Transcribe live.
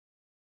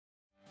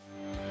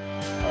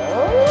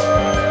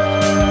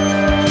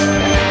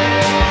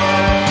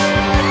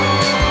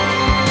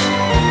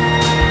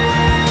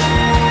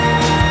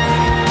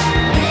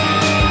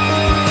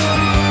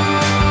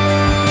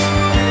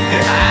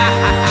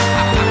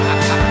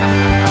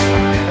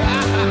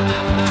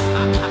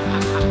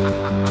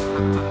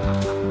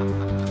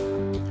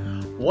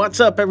What's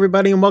up,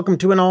 everybody, and welcome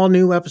to an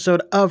all-new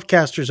episode of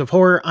Casters of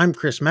Horror. I'm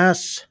Chris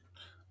Mess.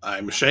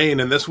 I'm Shane,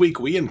 and this week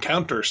we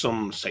encounter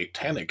some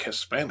Satanic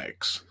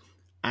Hispanics.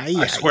 Aye,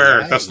 I aye,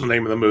 swear aye. That's the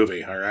name of the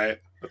movie, all right?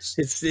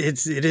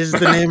 It is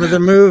the name of the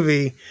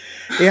movie.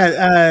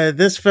 Yeah,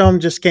 this film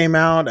just came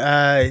out.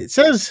 It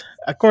says,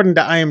 according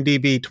to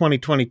IMDb,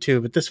 2022,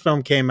 but this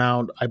film came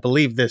out, I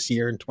believe, this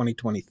year in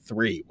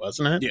 2023,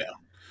 wasn't it? Yeah.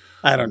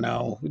 I don't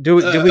know. Do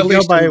we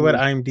go by what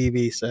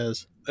IMDb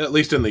says? At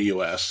least in the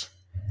U.S.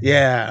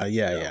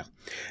 Yeah.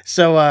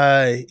 So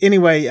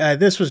anyway,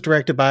 this was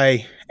directed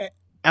by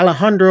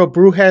Alejandro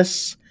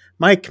Brujes,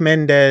 Mike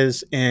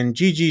Mendez, and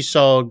Gigi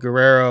Saul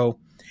Guerrero.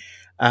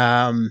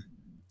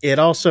 It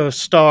also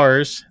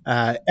stars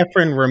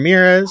Efren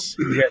Ramirez.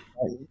 You guys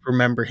might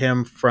remember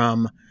him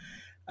from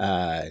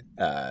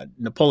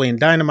Napoleon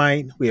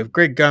Dynamite. We have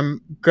Greg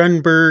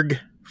Grunberg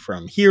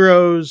from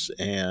Heroes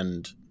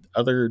and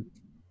other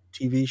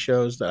TV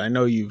shows that I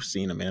know you've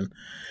seen him in.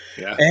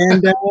 Yeah.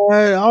 And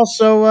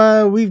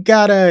also we've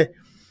got I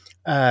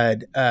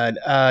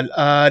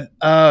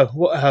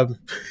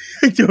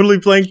totally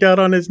blanked out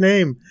on his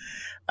name.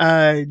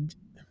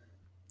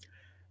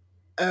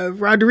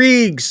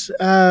 Rodriguez.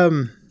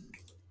 Oh,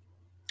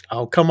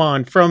 come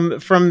on, from the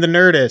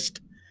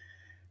Nerdist.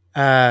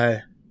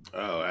 I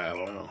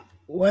don't know.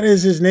 What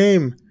is his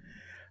name?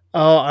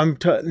 Oh,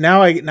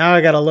 now I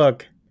gotta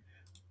look.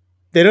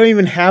 They don't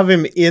even have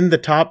him in the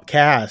top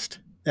cast.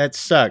 That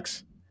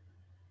sucks.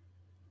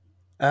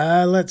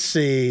 Let's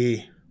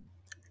see.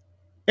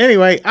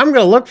 Anyway, I'm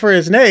gonna look for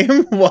his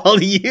name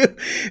while you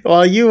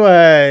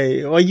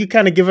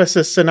kind of give us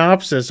a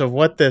synopsis of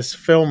what this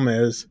film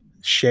is,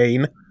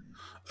 Shane.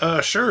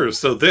 Sure.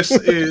 So this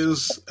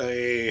is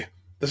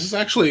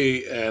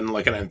actually an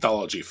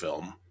anthology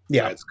film.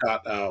 Yeah. It's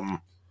got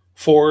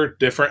 4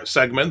 different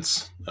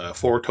segments,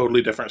 4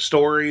 totally different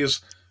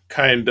stories,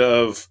 kind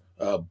of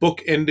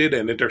book-ended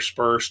and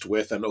interspersed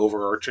with an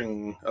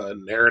overarching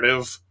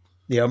narrative.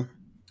 Yep.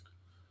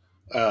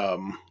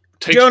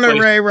 Jonah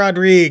Ray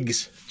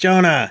Rodriguez.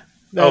 Jonah.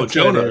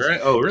 Jonah, right?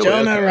 Oh, really?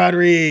 Jonah okay.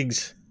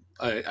 Rodriguez.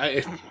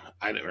 I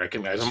didn't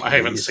recognize him. Jeez. I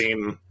haven't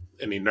seen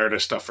any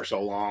Nerdist stuff for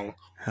so long.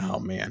 Oh,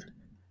 man.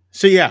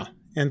 So, yeah,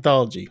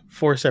 anthology,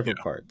 4 separate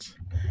parts.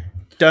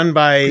 Done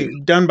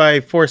by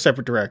 4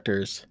 separate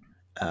directors.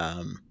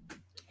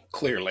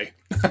 Clearly.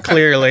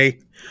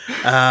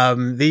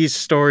 These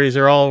stories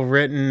are all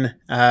written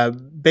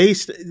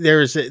based.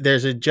 There's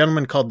a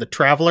gentleman called the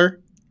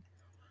Traveler.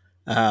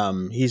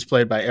 He's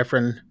played by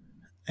Efren,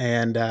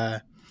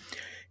 and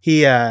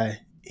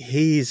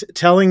he's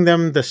telling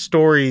them the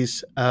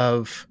stories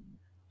of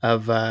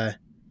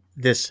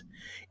this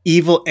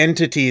evil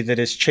entity that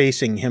is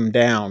chasing him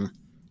down,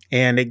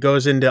 and it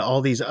goes into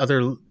all these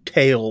other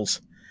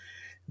tales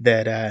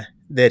that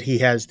he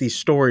has these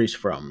stories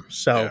from.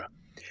 So,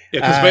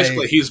 because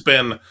basically he's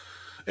been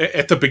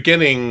at the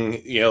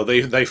beginning.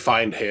 They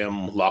find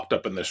him locked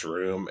up in this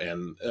room,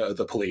 and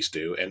the police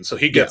do, and so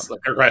he gets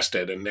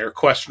arrested, and they're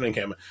questioning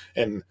him,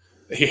 and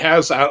he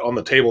has out on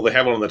the table. They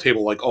have on the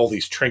table all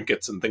these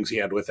trinkets and things he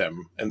had with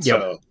him, and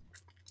so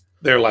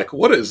they're like,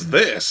 "What is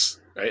this?"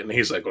 Right? And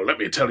he's like, "Well, let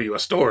me tell you a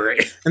story."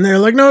 And they're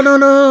like,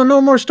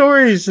 no more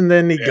stories. And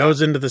then he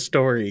goes into the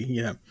story.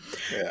 Yeah.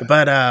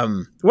 But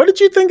what did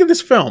you think of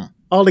this film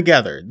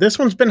altogether? This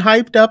one's been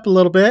hyped up a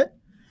little bit.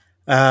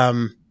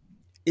 And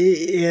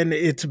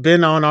it's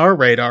been on our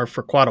radar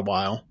for quite a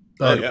while.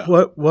 But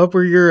what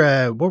were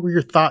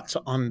your thoughts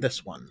on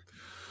this one?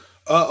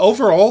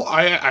 Overall,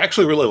 I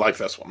actually really like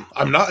this one.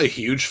 I'm not a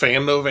huge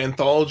fan of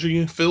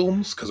anthology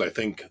films because I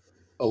think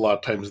a lot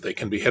of times they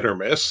can be hit or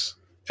miss.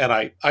 And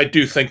I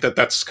do think that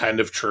that's kind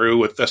of true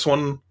with this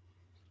one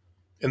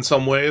in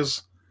some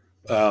ways.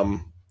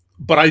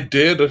 But I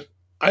did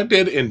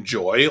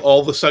enjoy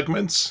all the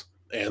segments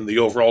and the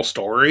overall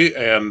story.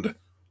 And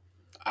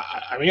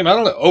I mean, I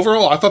don't know.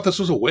 Overall, I thought this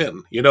was a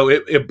win.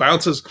 It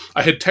bounces.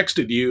 I had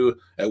texted you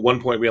at one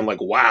point being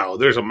like, wow,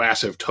 there's a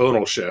massive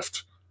tonal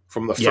shift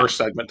from the first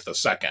segment to the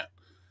second.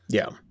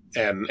 Yeah.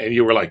 And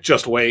you were like,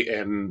 just wait.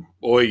 And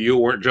boy, you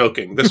weren't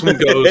joking. This one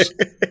goes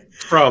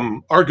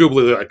from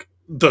arguably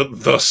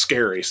the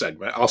scary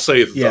segment. I'll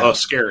say the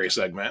scary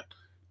segment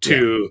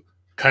to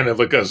kind of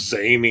a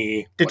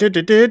zany. Clearly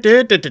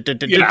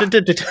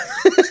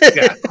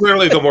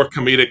the more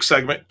comedic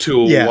segment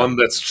to one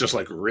that's just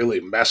really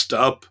messed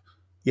up.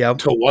 Yeah.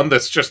 To one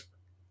that's just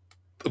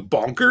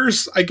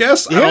bonkers, I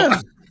guess.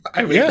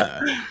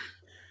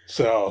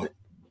 So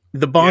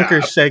the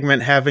bonkers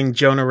segment having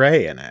Jonah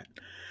Ray in it.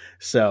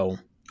 So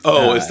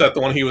is that the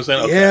one he was in?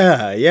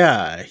 Okay.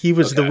 Yeah. He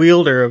was the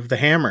wielder of the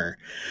hammer.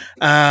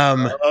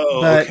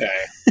 Okay.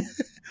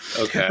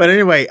 But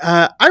anyway,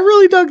 I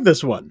really dug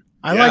this one.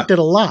 I liked it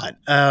a lot.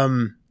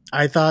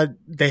 I thought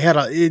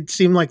it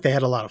seemed like they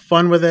had a lot of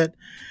fun with it,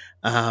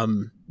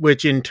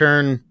 which in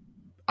turn,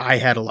 I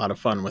had a lot of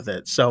fun with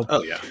it. So,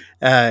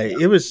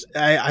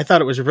 I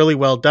thought it was really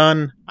well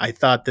done. I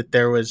thought that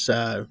there was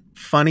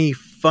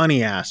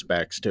funny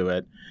aspects to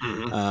it.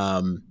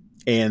 Mm-hmm.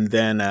 And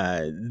then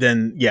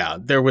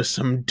there was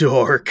some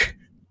dark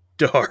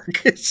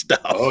dark stuff.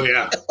 Oh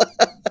yeah.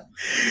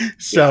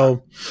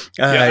 So,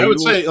 I would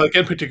say, like,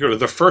 in particular,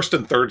 the first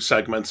and third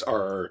segments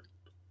are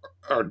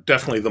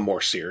definitely the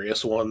more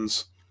serious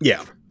ones.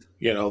 Yeah.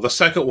 The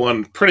second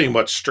one, pretty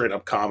much straight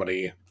up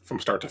comedy from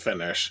start to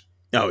finish.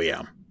 Oh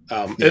yeah.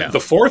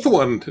 The fourth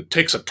one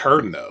takes a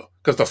turn though,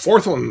 because the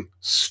fourth one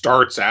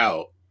starts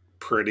out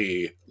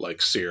pretty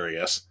like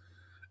serious,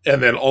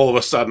 and then all of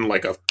a sudden,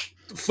 like a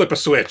flip a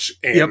switch,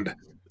 and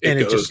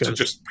it goes to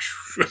just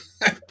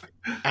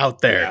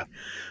out there. Yeah.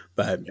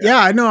 But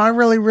I know I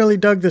really, really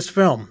dug this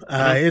film.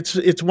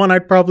 It's one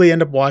I'd probably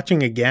end up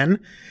watching again.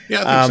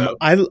 Yeah,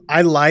 I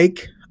think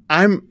so.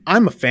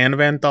 I'm a fan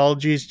of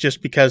anthologies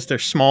just because they're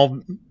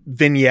small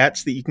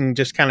vignettes that you can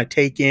just kind of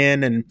take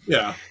in, and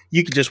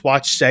you can just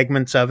watch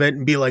segments of it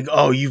and be like,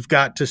 oh, you've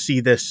got to see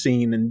this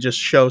scene, and just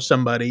show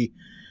somebody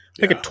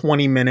like a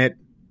 20-minute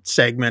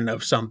segment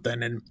of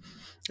something. And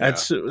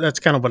that's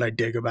kind of what I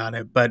dig about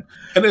it. But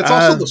it's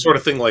also the sort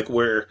of thing like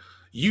where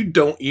you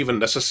don't even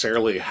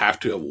necessarily have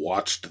to have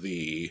watched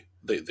the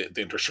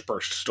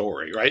interspersed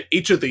story, right?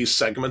 Each of these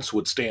segments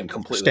would stand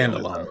completely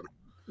alone.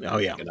 Oh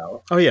yeah.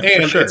 Oh yeah.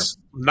 And for sure. It's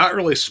not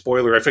really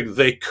spoiler. I think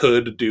they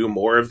could do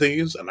more of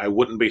these, and I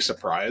wouldn't be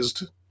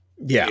surprised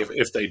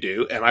if they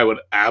do, and I would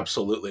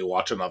absolutely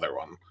watch another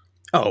one.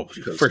 Oh,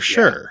 for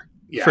sure.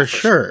 Yeah, for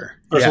sure.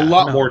 There's a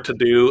lot more to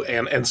do,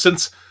 and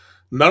since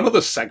none of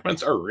the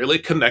segments are really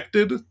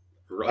connected,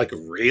 like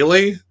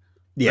really,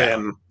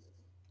 then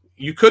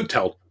you could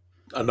tell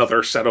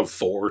another set of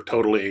 4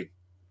 totally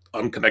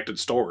unconnected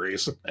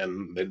stories,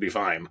 and they'd be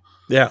fine.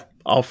 Yeah,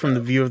 all from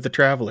the view of the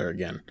traveler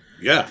again.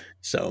 Yeah.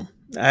 So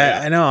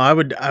I know I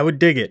would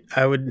dig it.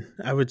 I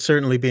would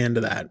certainly be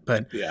into that.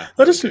 But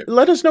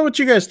let us know what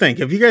you guys think.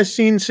 Have you guys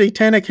seen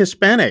Satanic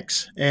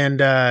Hispanics and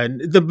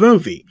the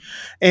movie?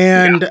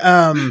 And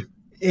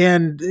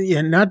and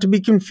not to be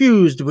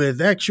confused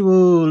with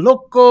actual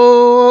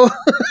loco.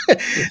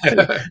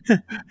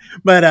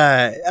 But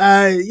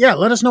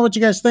let us know what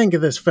you guys think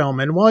of this film.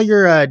 And while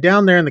you're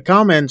down there in the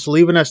comments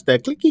leaving us the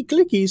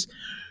clickies,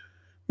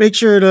 make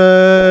sure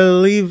to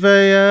leave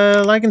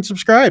a like and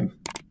subscribe.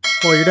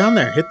 While you're down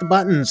there, hit the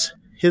buttons,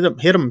 hit them,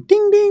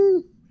 ding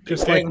ding,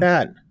 just like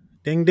that,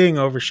 ding ding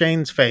over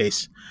Shane's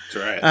face.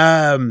 That's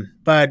right.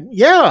 But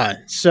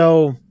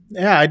so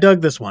I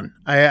dug this one.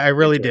 I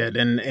really did,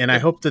 and I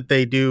hope that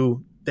they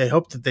do. They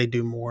hope that they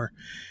do more.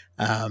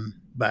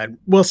 But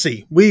we'll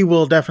see. We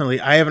will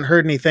definitely. I haven't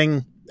heard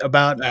anything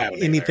about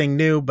anything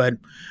new, but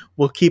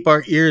we'll keep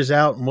our ears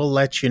out and we'll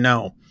let you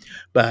know.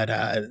 But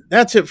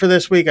that's it for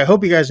this week. I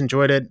hope you guys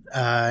enjoyed it.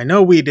 I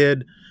know we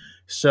did.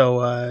 So,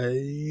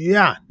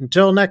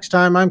 until next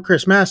time, I'm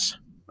Chris Mess.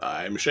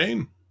 I'm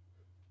Shane.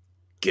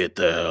 Get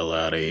the hell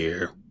out of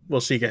here. We'll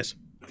see you guys.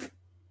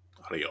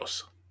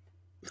 Adios.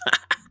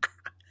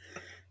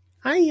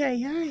 Ay,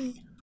 ay, ay.